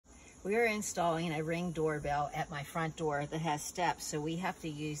We're installing a Ring doorbell at my front door that has steps, so we have to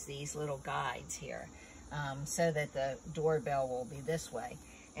use these little guides here so that the doorbell will be this way.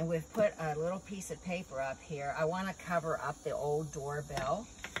 And we've put a little piece of paper up here. I want to cover up the old doorbell,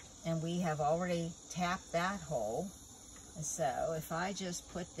 and we have already tapped that hole. And so if I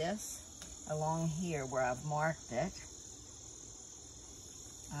just put this along here where I've marked it,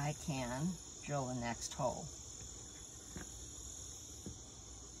 I can drill the next hole.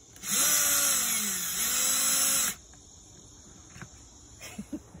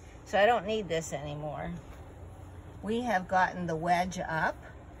 So I don't need this anymore. We have gotten the wedge up.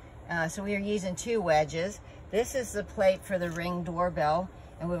 So we are using 2 wedges. This is the plate for the Ring doorbell,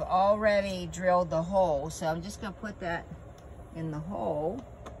 and we've already drilled the hole. So I'm just gonna put that in the hole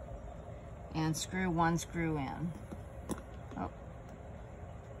and screw 1 screw in. Oh.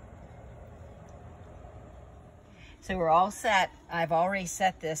 So we're all set. I've already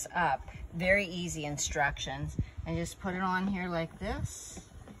set this up. Very easy instructions. And just put it on here like this.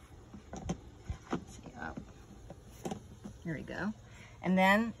 Here we go. And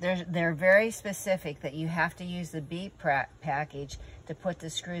then they're very specific that you have to use the beep package to put the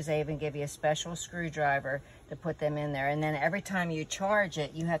screws. They even give you a special screwdriver to put them in there. And then every time you charge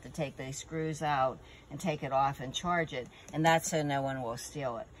it, you have to take the screws out and take it off and charge it. And that's so no one will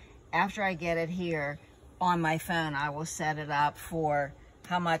steal it. After I get it here on my phone, I will set it up for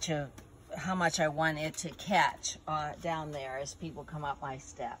how much I want it to catch down there as people come up my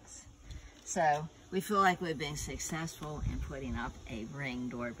steps. So we feel like we've been successful in putting up a Ring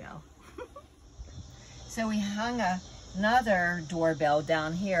doorbell. So we hung another doorbell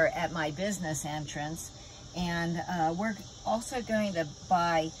down here at my business entrance, and we're also going to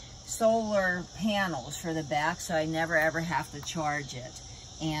buy solar panels for the back so I never ever have to charge it.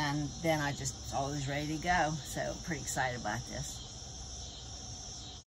 And then it's always ready to go. So pretty excited about this.